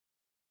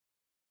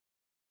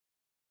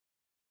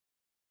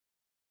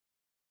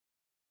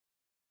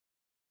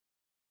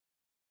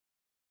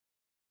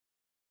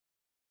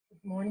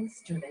Morning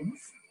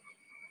students.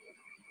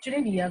 Today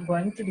we are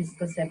going to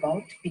discuss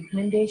about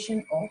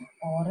pigmentation of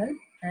oral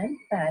and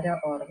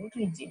paraoral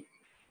region.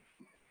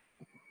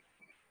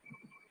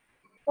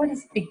 What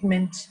is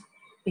pigment?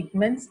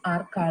 Pigments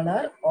are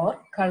color or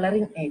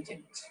coloring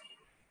agent.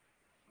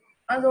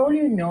 As all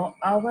you know,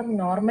 our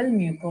normal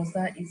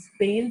mucosa is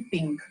pale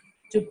pink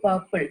to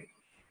purple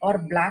or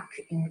black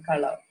in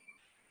color.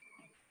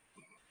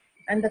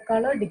 And the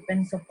color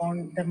depends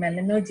upon the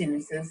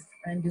melanogenesis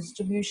and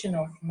distribution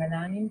of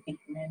melanin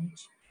pigment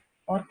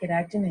or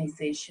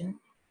keratinization,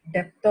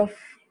 depth of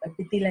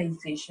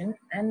epithelialization,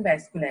 and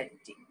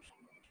vascularity.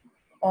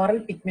 Oral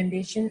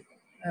pigmentation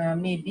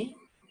may be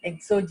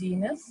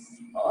exogenous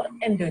or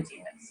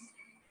endogenous.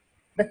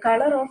 The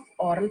color of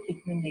oral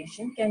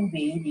pigmentation can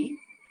vary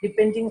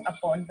depending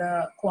upon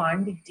the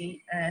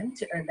quantity and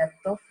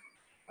depth of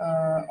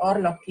or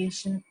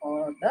location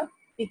of the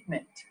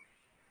pigment.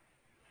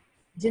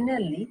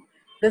 Generally,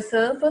 the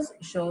surface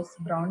shows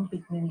brown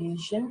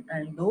pigmentation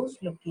and those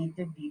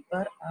located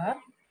deeper are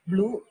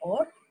blue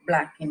or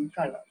black in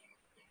color.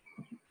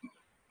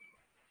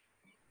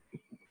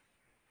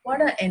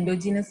 What are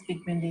endogenous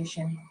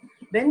pigmentation?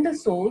 When the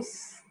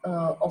source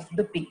of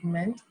the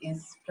pigment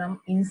is from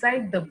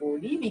inside the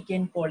body, we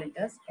can call it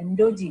as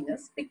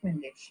endogenous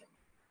pigmentation.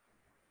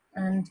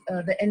 And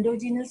the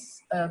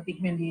endogenous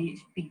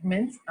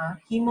pigments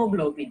are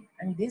hemoglobin,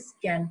 and this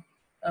can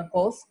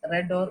cause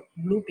red or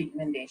blue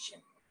pigmentation.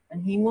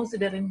 And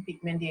hemosiderin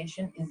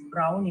pigmentation is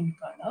brown in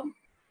color,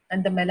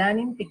 and the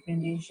melanin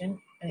pigmentation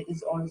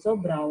is also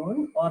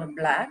brown or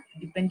black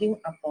depending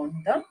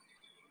upon the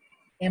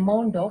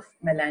amount of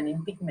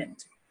melanin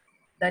pigment.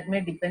 That may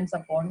depends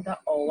upon the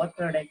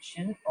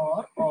overproduction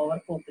or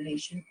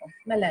overpopulation of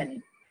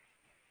melanin.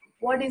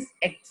 What is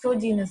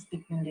exogenous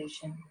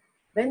pigmentation?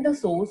 When the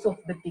source of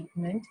the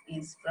pigment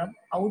is from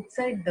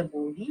outside the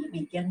body,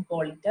 we can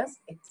call it as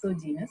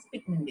exogenous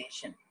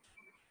pigmentation.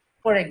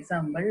 For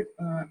example,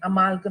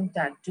 amalgam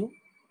tattoo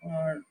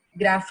or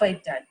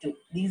graphite tattoo.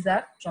 These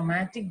are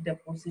traumatic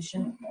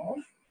deposition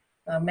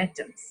of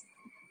metals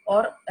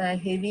or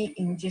heavy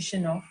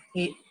ingestion of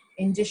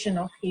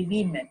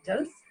heavy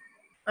metals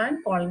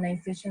and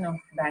colonization of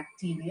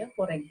bacteria,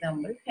 for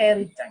example,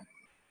 hairy tongue.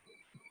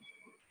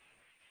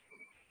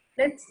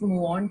 Let's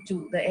move on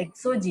to the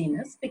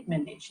exogenous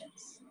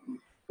pigmentations.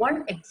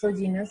 One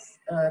exogenous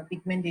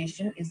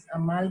pigmentation is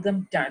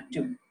amalgam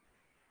tattoo.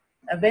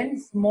 When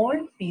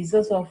small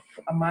pieces of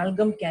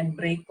amalgam can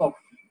break off,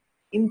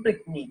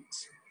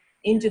 impregnate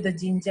into the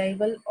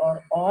gingival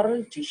or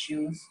oral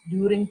tissues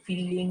during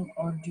filling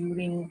or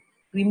during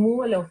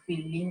removal of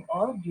filling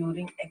or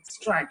during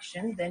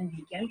extraction, then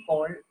we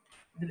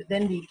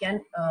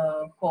can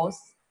cause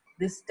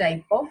this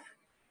type of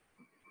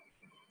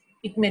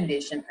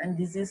pigmentation, and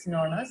this is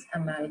known as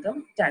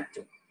amalgam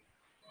tattoo.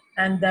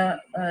 And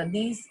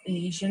these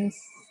lesions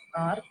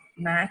are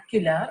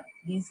macular.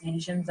 These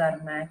lesions are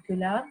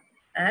macular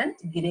and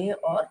gray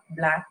or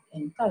black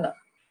in color.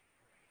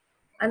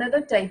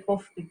 Another type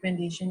of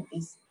pigmentation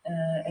is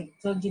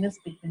exogenous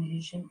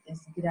pigmentation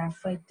is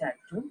graphite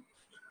tattoo,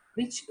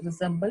 which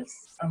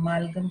resembles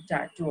amalgam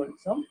tattoo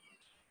also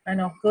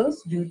and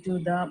occurs due to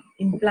the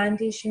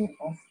implantation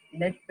of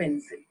lead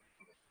pencil.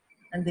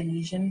 And the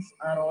lesions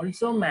are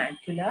also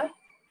macular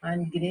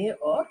and gray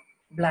or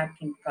black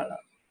in color.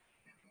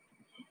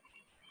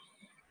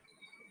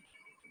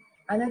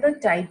 Another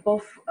type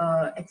of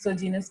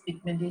exogenous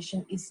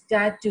pigmentation is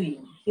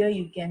tattooing. Here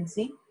you can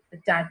see the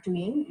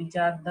tattooing, which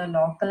are the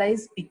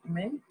localized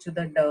pigment to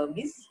the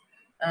dermis.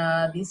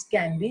 This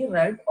can be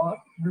red or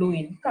blue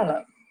in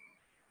color.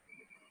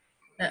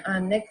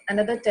 Next,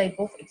 another type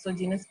of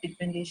exogenous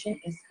pigmentation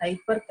is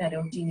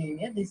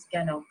hypercarotenemia. This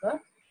can occur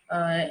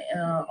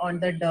on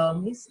the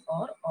dermis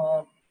or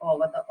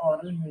over the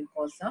oral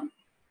mucosa.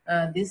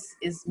 This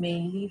is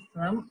mainly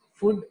from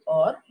food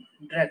or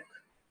drug.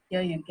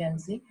 Here you can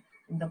see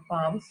in the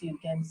palms, you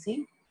can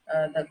see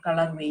the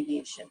color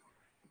variation.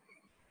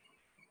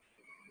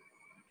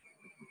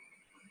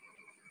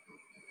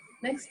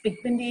 Next,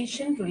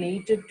 pigmentation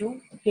related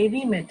to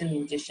heavy metal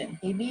ingestion.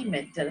 Heavy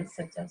metals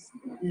such as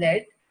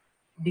lead,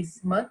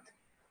 bismuth,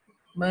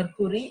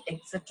 mercury,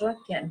 etc.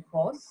 can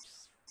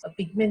cause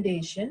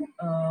pigmentation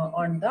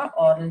on the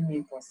oral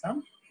mucosa.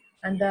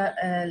 And the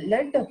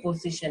lead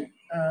deposition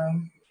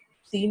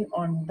seen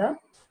on the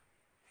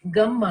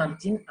gum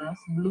margin as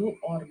blue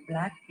or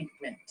black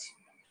pigment.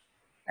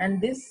 And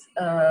this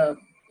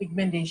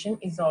pigmentation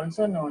is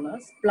also known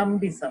as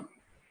plumbism.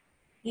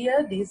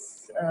 Here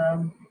these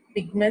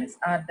pigments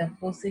are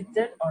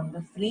deposited on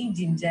the free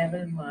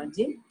gingival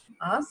margin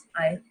as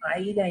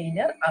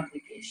eyeliner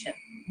application.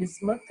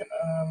 Bismuth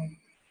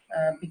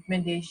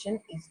pigmentation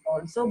is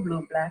also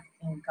blue-black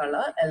in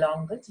color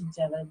along the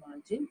gingival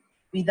margin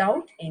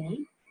without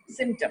any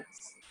symptoms.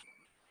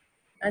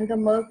 And the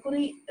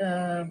mercury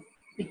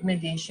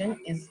pigmentation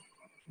is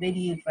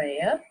very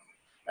rare.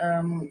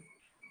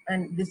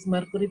 And this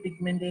mercury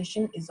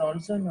pigmentation is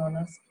also known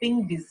as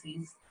pink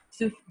disease,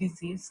 Swift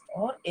disease,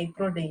 or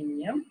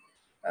acrodemia.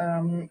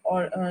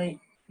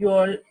 You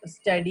all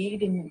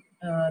studied in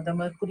the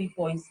mercury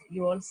poison.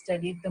 You all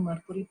studied the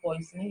mercury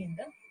poisoning in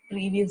the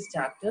previous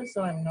chapter,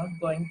 so I'm not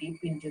going deep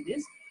into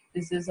this.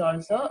 This is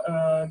also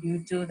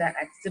due to the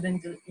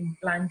accidental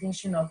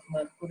implantation of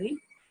mercury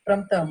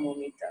from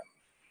thermometer.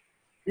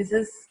 This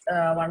is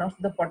one of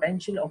the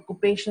potential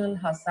occupational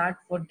hazard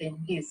for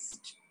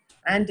dentists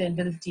and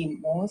dental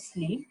team,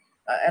 mostly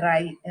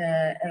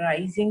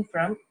arising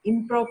from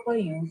improper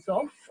use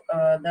of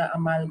the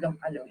amalgam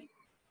alloy.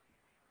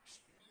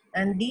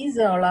 And these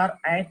all are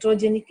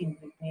iatrogenic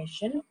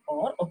impregnation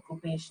or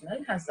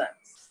occupational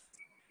hazards.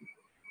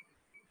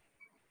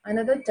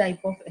 Another type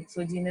of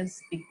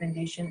exogenous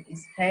pigmentation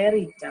is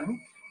hairy tongue,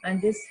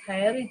 and this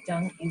hairy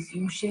tongue is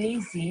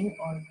usually seen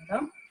on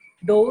the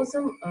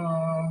dorsum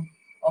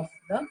of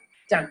the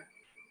tongue.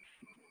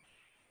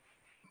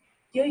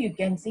 Here you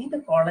can see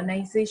the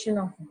colonization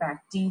of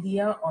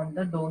bacteria on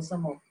the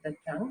dorsum of the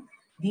tongue.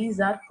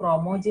 These are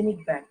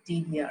chromogenic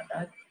bacteria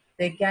that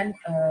they can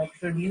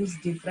produce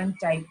different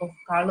type of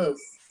colors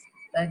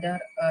that are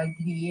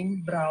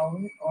green,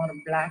 brown or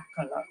black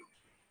color.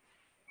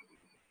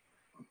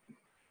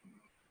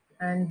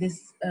 And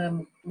this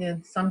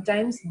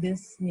sometimes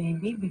this may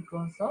be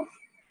because of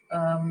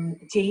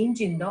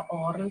change in the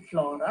oral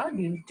flora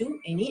due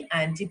to any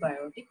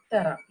antibiotic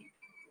therapy.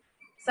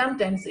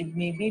 Sometimes it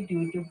may be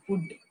due to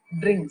food,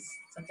 drinks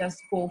such as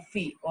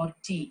coffee or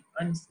tea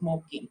and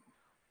smoking.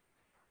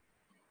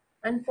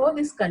 And for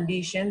this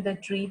condition, the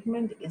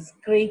treatment is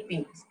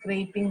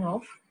scraping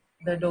of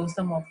the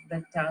dorsum of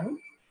the tongue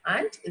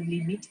and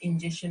limit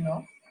ingestion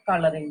of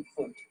coloring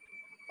food.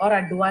 Or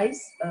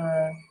advise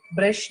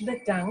brush the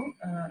tongue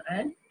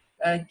and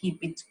keep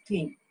it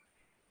clean.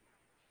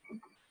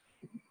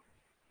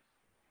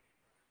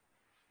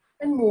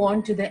 And move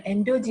on to the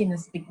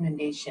endogenous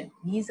pigmentation.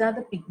 These are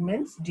the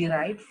pigments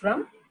derived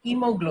from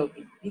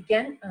hemoglobin. We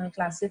can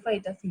classify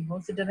it as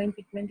hemosiderin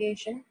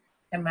pigmentation,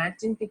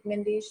 HEMATIN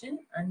pigmentation,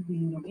 and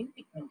bilirubin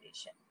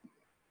pigmentation.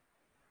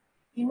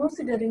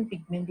 Hemosiderin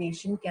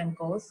pigmentation can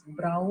cause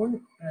brown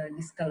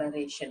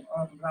discoloration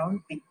or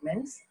brown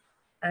pigments,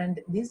 and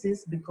this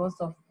is because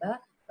of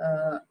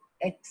the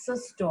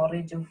excess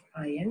storage of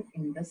iron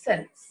in the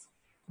cells.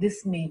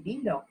 This may be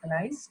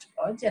localized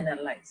or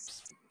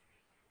generalized.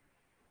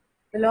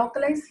 The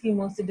localized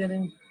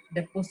hemosiderin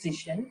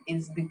deposition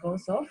is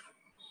because of,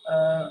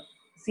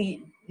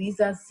 these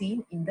are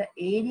seen in the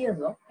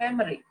areas of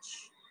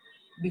hemorrhage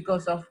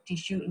because of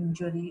tissue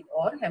injury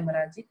or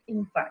hemorrhagic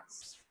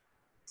infarcts.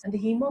 And the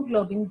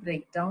hemoglobin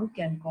breakdown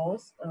can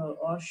cause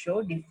or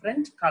show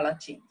different color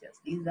changes.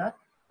 These are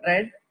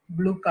red,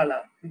 blue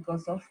color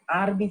because of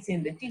RBC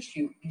in the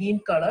tissue, green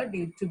color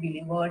due to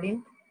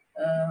bilirubin,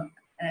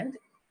 and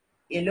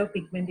yellow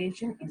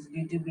pigmentation is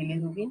due to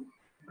bilirubin,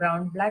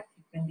 brown-black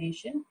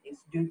pigmentation is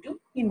due to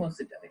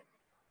hemosiderin.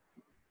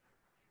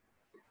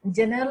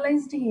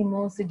 Generalized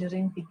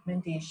hemosiderin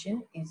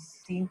pigmentation is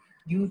seen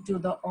due to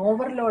the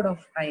overload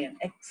of iron,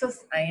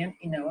 excess iron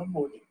in our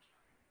body.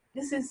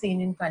 This is seen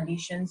in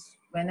conditions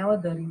whenever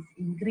there is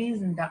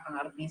increase in the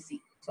RBC,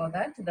 so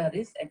that there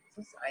is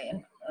excess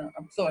iron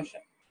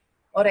absorption,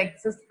 or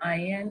excess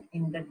iron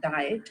in the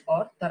diet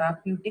or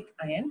therapeutic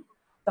iron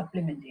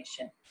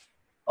supplementation,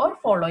 or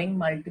following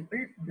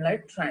multiple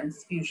blood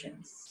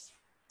transfusions.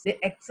 The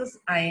excess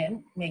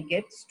iron may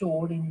get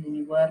stored in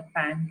liver,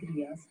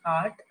 pancreas,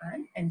 heart,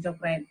 and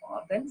endocrine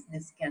organs.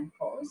 This can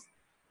cause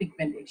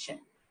pigmentation.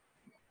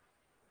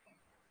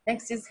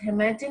 Next is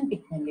hematin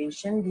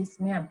pigmentation. This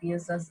may appear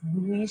as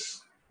bluish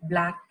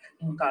black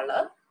in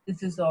color.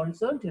 This is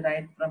also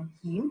derived from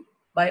heme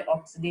by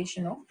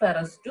oxidation of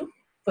ferrous to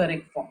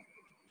ferric form.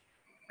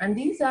 And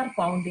these are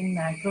found in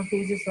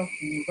macrophages of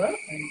liver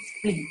and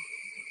spleen.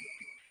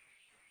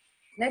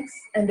 Next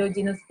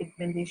endogenous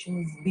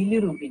pigmentation is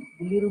bilirubin.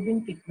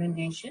 Bilirubin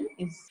pigmentation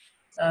is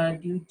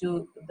due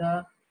to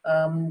the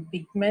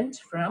pigment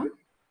from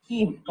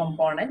heme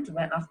component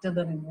after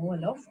the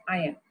removal of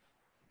iron.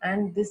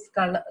 And this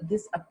color,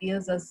 this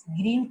appears as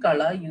green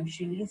color,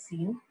 usually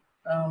seen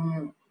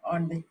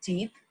on the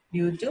teeth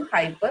due to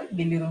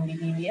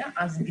hyperbilirubinemia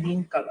as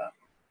green color.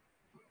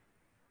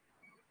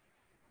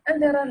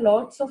 And there are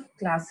lots of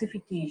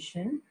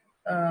classification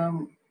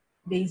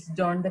based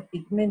on the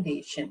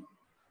pigmentation.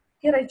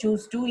 Here I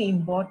choose two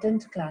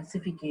important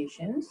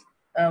classifications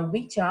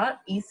which are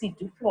easy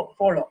to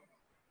follow.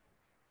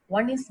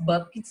 One is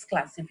Burkitt's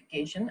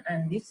classification,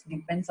 and this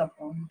depends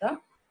upon the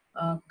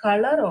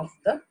color of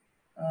the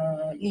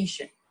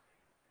lesion.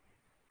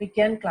 We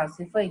can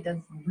classify it as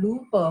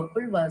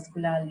blue-purple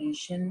vascular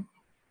lesion.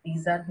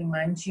 These are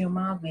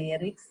hemangioma,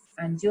 varix,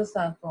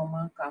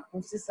 angiosarcoma,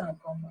 Kaposi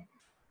sarcoma,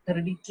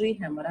 hereditary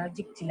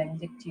hemorrhagic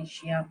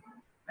telangiectasia,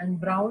 and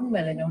brown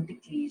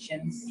melanotic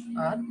lesions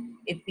are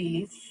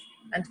epilis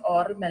and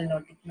oral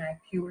melanotic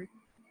macule,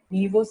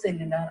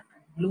 nevocellular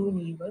and blue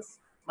nevus,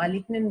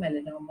 malignant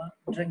melanoma,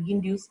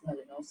 drug-induced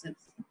melanosis.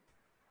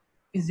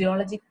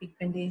 Physiologic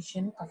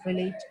pigmentation,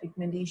 caffeolate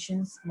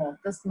pigmentation,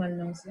 smoker's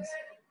melanosis,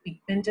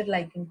 pigmented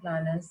lichen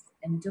planus,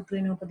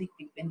 endocrinopathic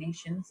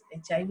pigmentations,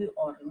 HIV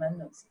oral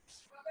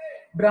melanosis.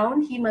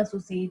 Brown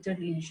heme-associated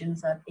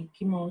lesions are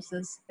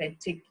ecchymosis,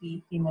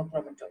 petechiae,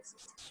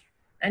 hemochromatosis.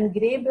 And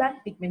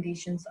gray-black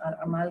pigmentations are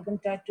amalgam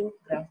tattoo,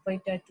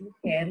 graphite tattoo,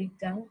 hairy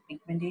tongue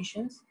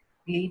pigmentations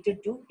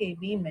related to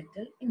heavy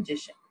metal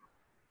ingestion.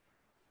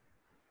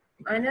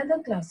 Another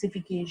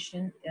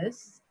classification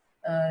is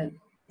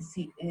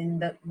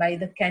by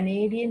the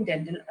Canadian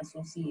Dental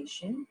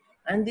Association,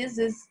 and this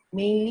is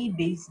mainly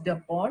based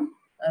upon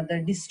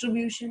the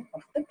distribution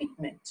of the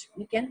pigment.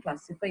 We can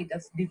classify it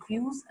as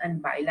diffuse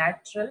and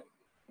bilateral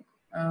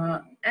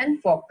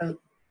and focal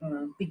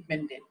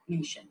pigmented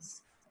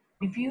lesions.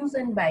 Diffuse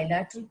and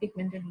bilateral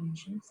pigmented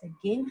lesions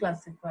again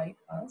classified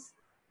as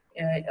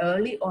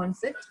early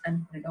onset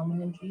and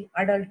predominantly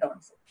adult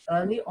onset.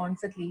 Early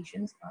onset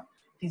lesions are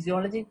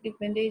physiologic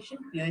pigmentation,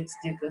 POH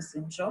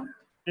syndrome.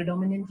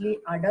 Predominantly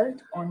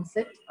adult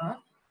onset are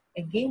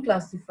again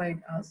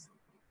classified as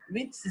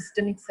with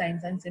systemic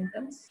signs and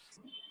symptoms,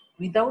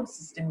 without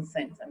systemic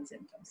signs and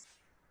symptoms.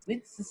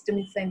 With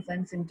systemic signs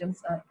and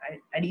symptoms are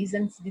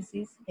Addison's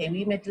disease,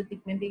 heavy metal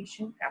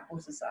pigmentation,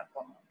 Kaposi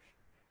sarcoma.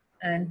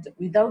 And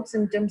without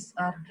symptoms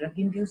are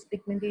drug-induced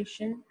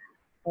pigmentation,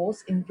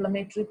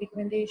 post-inflammatory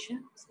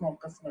pigmentation,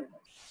 smoker's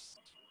vulnerability.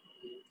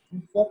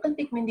 Focal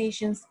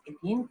pigmentations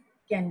again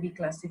can be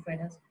classified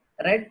as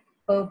red,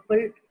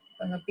 purple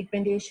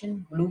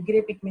pigmentation,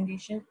 blue-gray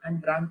pigmentation,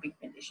 and brown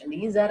pigmentation.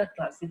 These are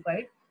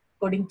classified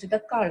according to the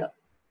color.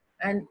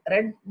 And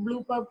red,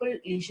 blue, purple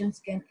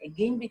lesions can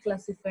again be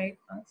classified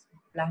as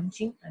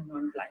blanching and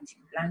non-blanching.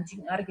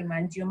 Blanching are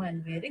hemangioma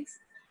and varix,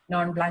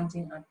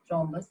 non-blanching are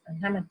thrombus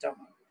and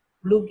hematoma.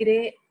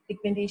 Blue-gray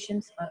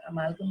pigmentations are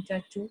amalgam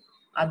tattoo,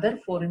 other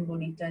foreign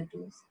body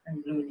tattoos,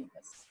 and blue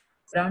nevus.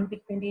 Brown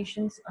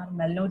pigmentations are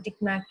melanotic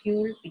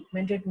macule,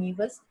 pigmented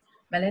nevus,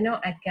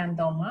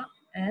 melanoacanthoma,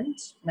 and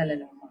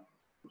melanoma.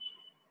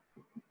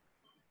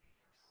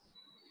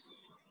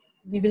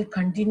 We will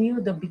continue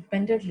the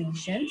pigmented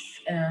lesions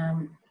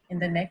in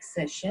the next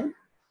session.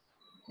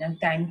 And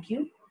thank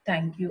you.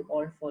 Thank you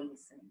all for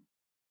listening.